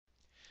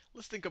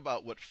let's think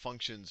about what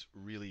functions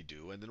really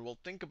do, and then we'll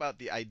think about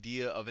the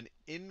idea of an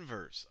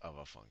inverse of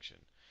a function.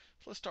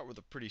 So let's start with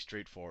a pretty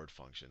straightforward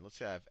function. Let's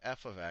say I have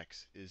f of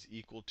x is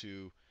equal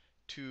to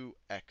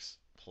 2x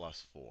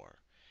plus 4.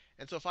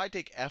 And so if I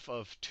take f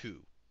of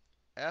 2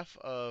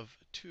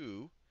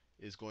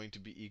 is going to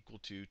be equal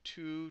to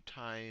 2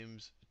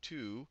 times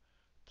 2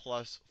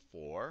 plus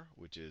 4,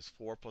 which is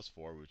 4 plus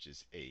 4, which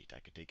is 8. I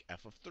could take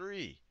f of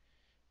 3,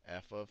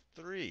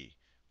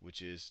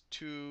 which is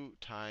 2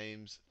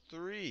 times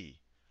 3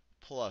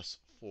 plus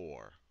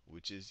 4,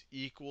 which is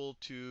equal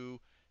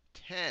to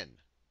 10.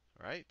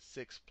 Right?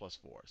 6 plus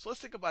 4. So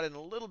let's think about it in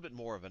a little bit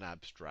more of an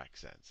abstract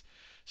sense.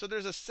 So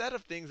there's a set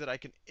of things that I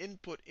can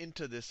input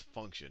into this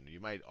function.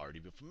 You might already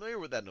be familiar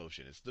with that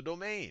notion. It's the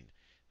domain.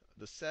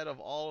 The set of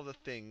all of the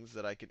things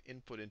that I can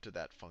input into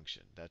that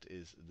function. That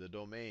is the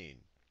domain.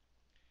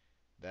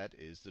 That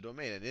is the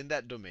domain. And in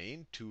that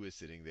domain, 2 is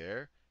sitting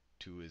there,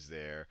 2 is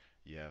there,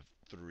 you have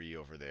 3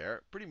 over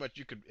there. Pretty much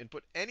you could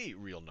input any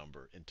real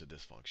number into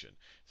this function.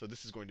 So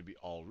this is going to be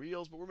all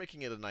reals, but we're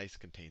making it a nice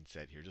contained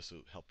set here just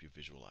to help you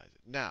visualize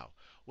it. Now,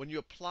 when you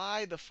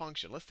apply the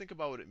function, let's think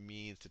about what it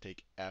means to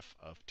take f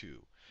of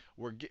 2.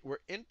 We're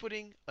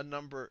inputting a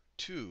number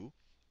 2,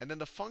 and then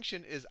the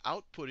function is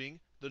outputting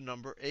the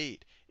number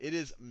 8. It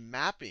is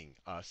mapping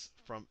us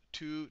from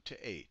 2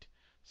 to 8.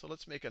 So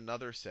let's make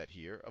another set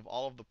here of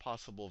all of the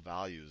possible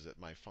values that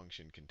my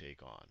function can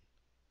take on.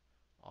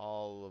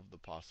 All of the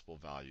possible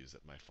values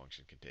that my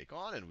function can take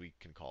on, and we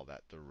can call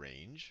that the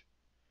range.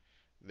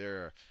 There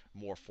are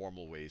more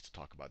formal ways to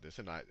talk about this,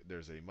 and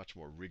there's a much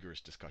more rigorous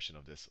discussion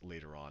of this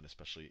later on,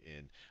 especially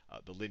in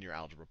the linear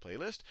algebra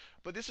playlist.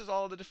 But this is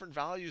all of the different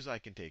values I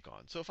can take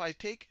on. So if I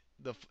take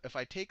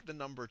the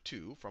number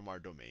 2 from our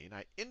domain,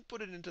 I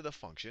input it into the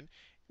function,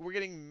 we're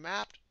getting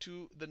mapped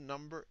to the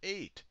number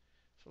 8.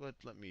 So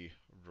let me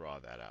draw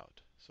that out.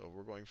 So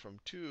we're going from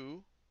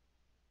 2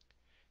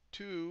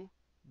 to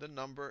the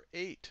number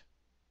 8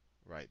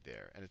 right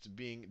there. And it's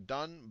being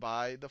done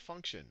by the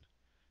function.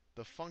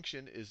 The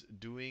function is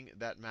doing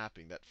that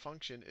mapping. That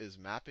function is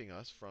mapping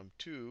us from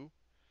 2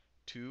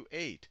 to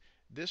 8.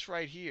 This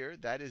right here,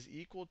 that is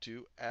equal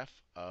to f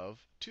of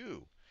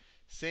 2.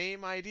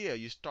 Same idea.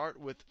 You start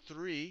with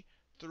 3.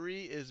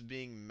 3 is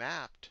being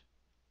mapped.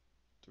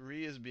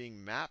 3 is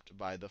being mapped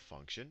by the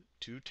function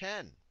to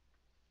 10.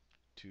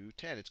 To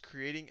 10. It's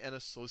creating an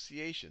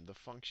association. The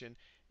function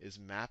is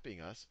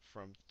mapping us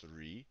from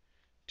 3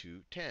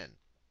 to 10.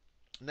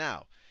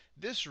 Now,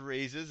 this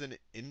raises an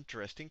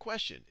interesting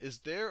question. Is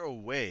there a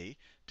way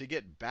to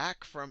get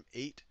back from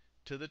 8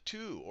 to the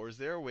 2? Or is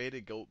there a way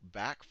to go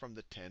back from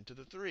the 10 to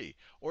the 3?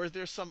 Or is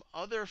there some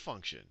other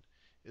function?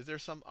 Is there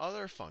some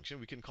other function?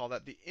 We can call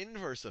that the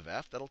inverse of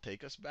f that'll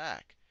take us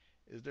back.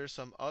 Is there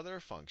some other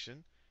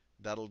function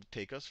that'll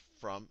take us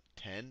from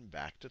 10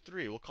 back to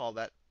 3? We'll call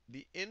that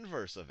the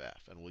inverse of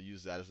f, and we'll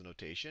use that as a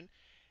notation.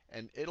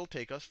 And it'll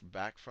take us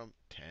back from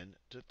 10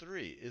 to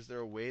 3. Is there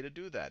a way to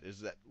do that? Is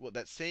that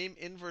that same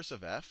inverse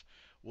of f,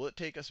 will it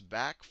take us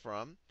back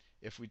from,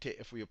 if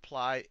we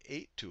apply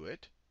 8 to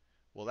it,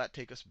 will that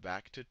take us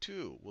back to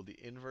 2? Will the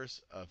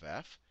inverse of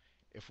f,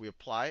 if we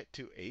apply it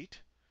to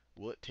 8,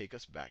 will it take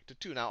us back to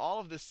 2? Now, all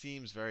of this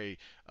seems very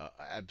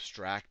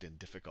abstract and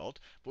difficult.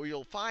 But what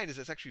you'll find is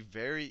it's actually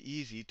very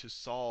easy to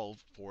solve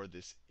for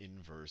this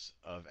inverse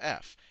of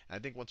f. And I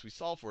think once we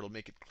solve for it, it'll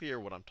make it clear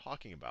what I'm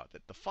talking about.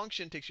 That the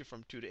function takes you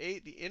from 2 to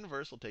 8. The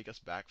inverse will take us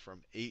back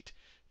from 8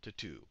 to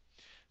 2.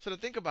 So to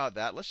think about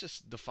that, let's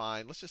just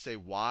say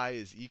y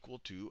is equal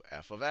to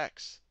f of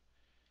x.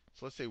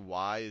 So let's say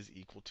y is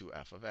equal to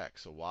f of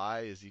x. So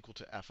y is equal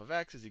to f of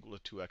x is equal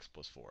to 2x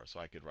plus 4. So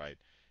I could write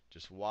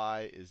just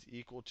y is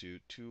equal to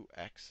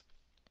 2x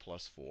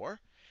plus 4.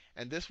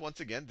 And this, once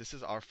again, this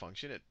is our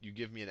function. You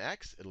give me an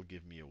x, it'll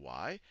give me a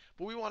y.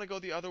 But we want to go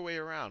the other way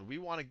around. We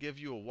want to give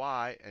you a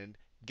y and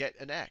get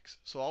an x.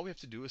 So all we have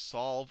to do is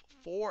solve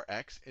for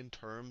x in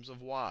terms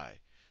of y.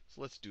 So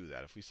let's do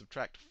that. If we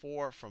subtract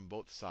 4 from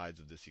both sides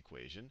of this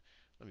equation,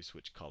 let me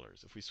switch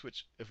colors.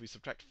 If we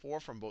subtract 4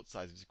 from both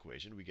sides of this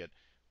equation, we get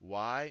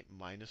y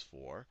minus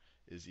 4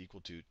 is equal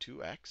to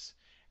 2x.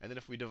 And then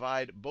if we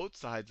divide both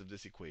sides of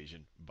this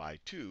equation by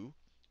 2,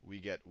 we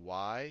get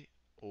y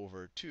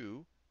over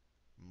 2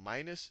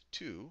 minus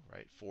 2,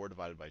 right? 4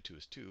 divided by 2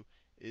 is 2,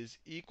 is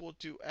equal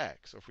to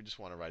x. Or if we just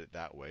want to write it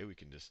that way, we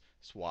can just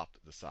swap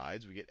the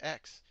sides. We get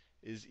x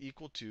is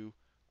equal to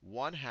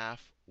 1/2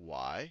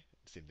 y,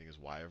 same thing as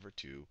y over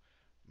 2,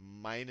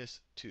 minus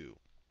 2.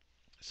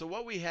 So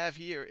what we have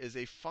here is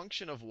a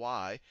function of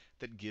y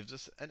that gives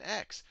us an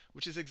x,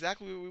 which is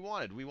exactly what we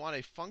wanted. We want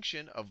a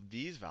function of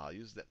these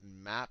values that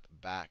map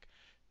back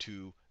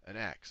to an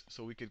x.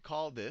 So we could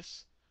call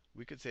this,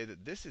 we could say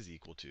that this is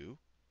equal to,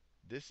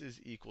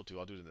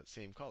 I'll do it in that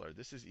same color.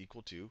 This is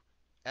equal to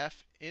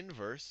f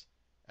inverse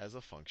as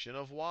a function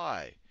of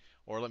y.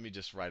 Or let me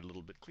just write a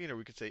little bit cleaner.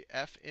 We could say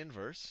f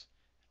inverse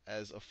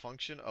as a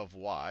function of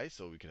y.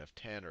 So we can have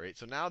 10 or 8.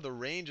 So now the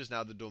range is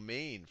now the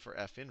domain for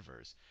f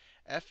inverse.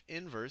 F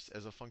inverse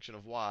as a function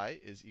of y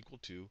is equal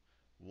to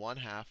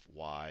 1/2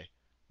 y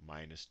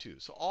minus 2.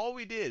 So all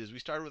we did is we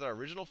started with our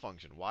original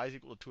function, y is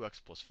equal to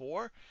 2x plus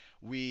 4.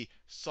 We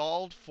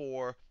solved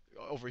for,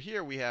 over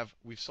here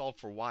we've solved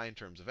for y in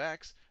terms of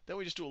x. Then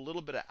we just do a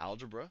little bit of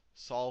algebra,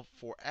 solve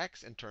for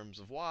x in terms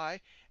of y,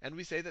 and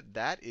we say that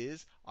that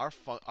is our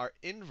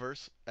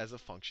inverse as a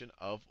function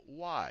of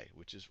y,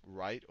 which is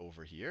right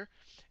over here.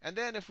 And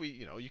then if we,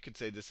 you could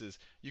say this is,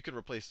 you can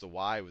replace the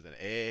y with an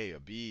a,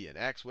 b, an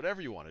x,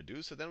 whatever you want to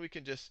do. So then we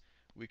can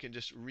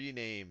just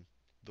rename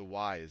the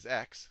y as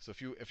x. So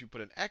if you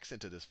put an x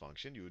into this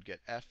function, you would get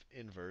f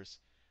inverse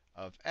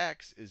of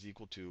x is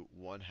equal to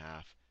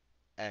 1/2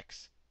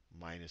 x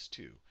minus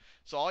 2.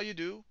 So all you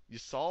do, you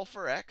solve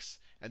for x,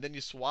 and then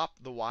you swap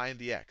the y and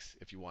the x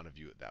if you want to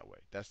view it that way.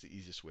 That's the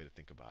easiest way to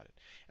think about it.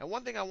 And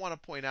one thing I want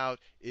to point out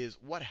is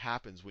what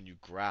happens when you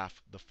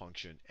graph the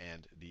function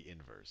and the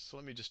inverse. So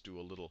let me just do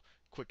a little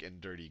quick and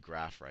dirty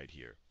graph right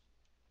here.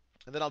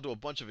 And then I'll do a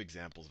bunch of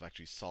examples of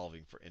actually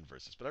solving for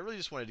inverses. But I really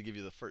just wanted to give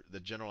you the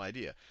general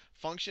idea.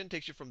 Function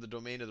takes you from the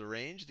domain of the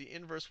range. The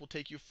inverse will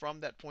take you from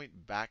that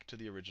point back to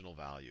the original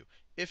value,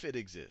 if it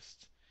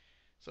exists.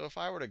 So if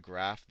I were to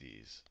graph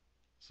these,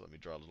 so let me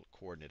draw a little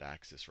coordinate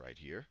axis right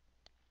here.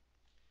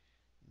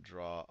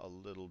 Draw a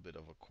little bit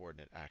of a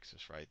coordinate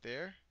axis right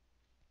there.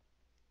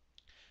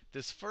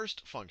 This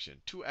first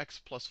function,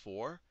 2x plus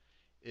 4,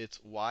 its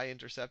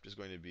y-intercept is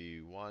going to be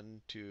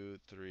 1, 2,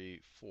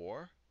 3,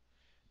 4.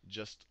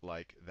 Just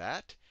like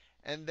that.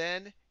 And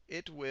then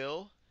its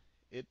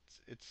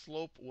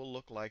slope will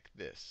look like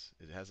this.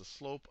 It has a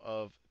slope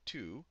of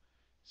 2.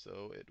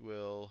 So it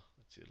will,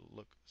 let's see, it'll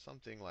look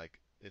something like,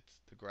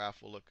 the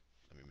graph will look,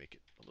 let me make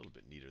it a little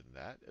bit neater than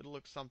that. It'll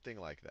look something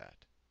like that.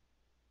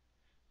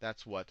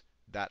 That's what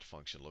that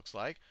function looks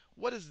like.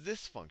 What does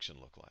this function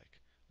look like?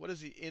 What does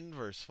the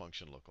inverse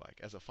function look like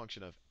as a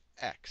function of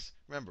x?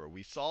 Remember,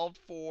 we solved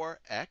for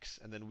x,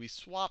 and then we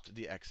swapped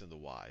the x and the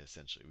y,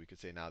 essentially. We could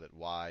say now that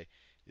y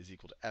is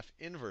equal to f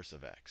inverse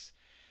of x.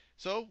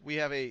 So we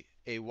have a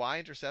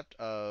y-intercept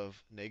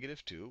of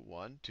 -2,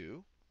 1,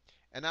 2.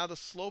 And now the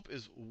slope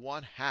is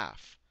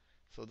 1/2.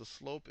 So the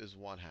slope is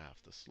 1/2.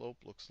 The slope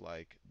looks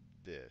like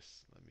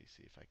this. Let me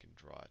see if I can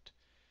draw it.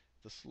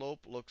 The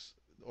slope looks,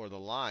 or the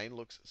line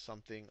looks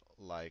something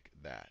like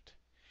that.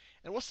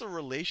 And what's the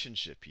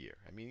relationship here?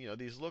 I mean,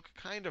 these look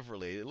kind of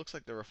related. It looks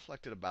like they're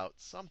reflected about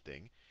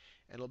something.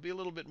 And it'll be a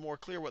little bit more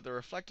clear what they're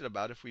reflected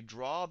about if we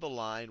draw the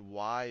line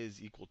y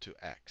is equal to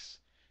x.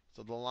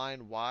 So the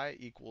line y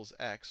equals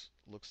x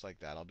looks like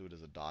that. I'll do it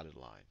as a dotted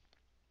line.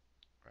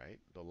 Right?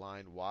 The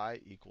line y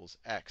equals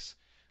x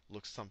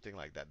looks something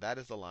like that. That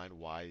is the line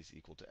y is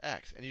equal to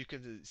x. And you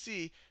can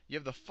see you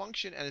have the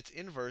function and its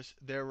inverse.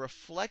 They're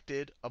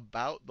reflected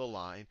about the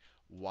line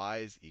y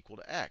is equal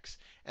to x.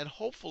 And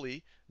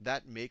hopefully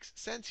that makes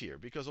sense here.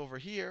 Because over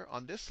here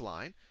on this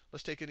line,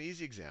 let's take an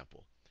easy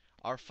example.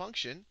 Our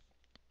function,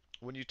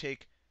 when you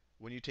take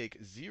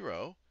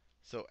 0,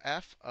 so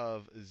f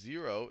of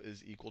 0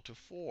 is equal to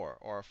 4.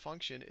 Or our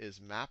function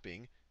is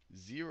mapping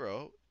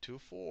 0 to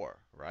 4,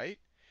 right?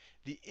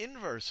 The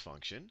inverse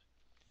function,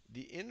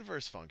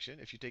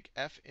 if you take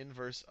f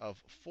inverse of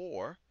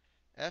 4,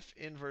 f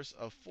inverse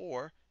of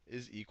 4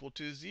 is equal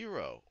to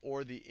 0.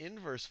 Or the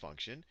inverse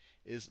function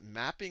is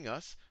mapping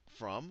us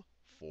from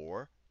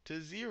 4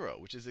 to 0,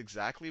 which is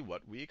exactly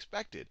what we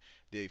expected.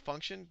 The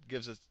function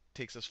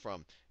takes us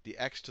from the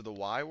x to the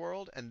y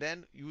world, and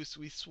then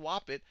we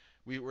swap it.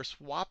 We were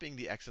swapping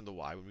the x and the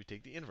y when we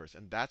take the inverse.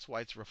 And that's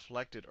why it's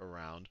reflected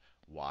around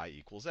y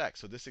equals x.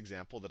 So this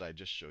example that I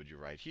just showed you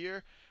right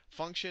here,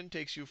 function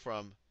takes you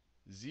from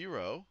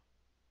 0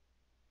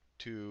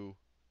 to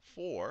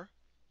 4.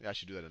 Maybe I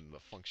should do that in the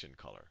function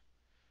color.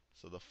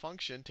 So the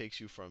function takes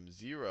you from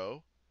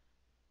 0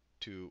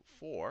 to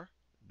 4.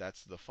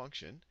 That's the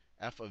function.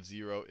 F of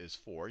 0 is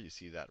 4. You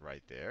see that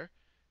right there.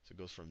 So it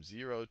goes from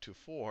 0 to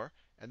 4.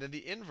 And then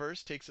the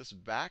inverse takes us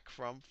back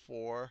from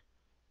 4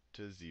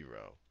 to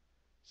 0.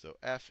 So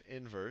f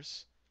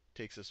inverse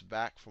takes us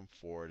back from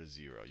 4 to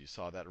 0. You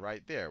saw that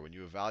right there. When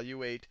you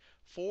evaluate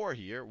 4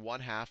 here,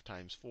 1/2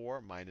 times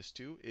 4 minus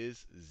 2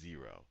 is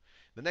 0.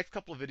 The next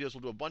couple of videos,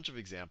 we'll do a bunch of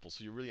examples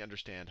so you really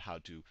understand how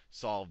to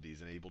solve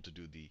these and able to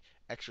do the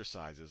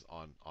exercises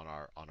on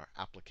our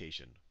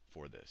application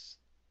for this.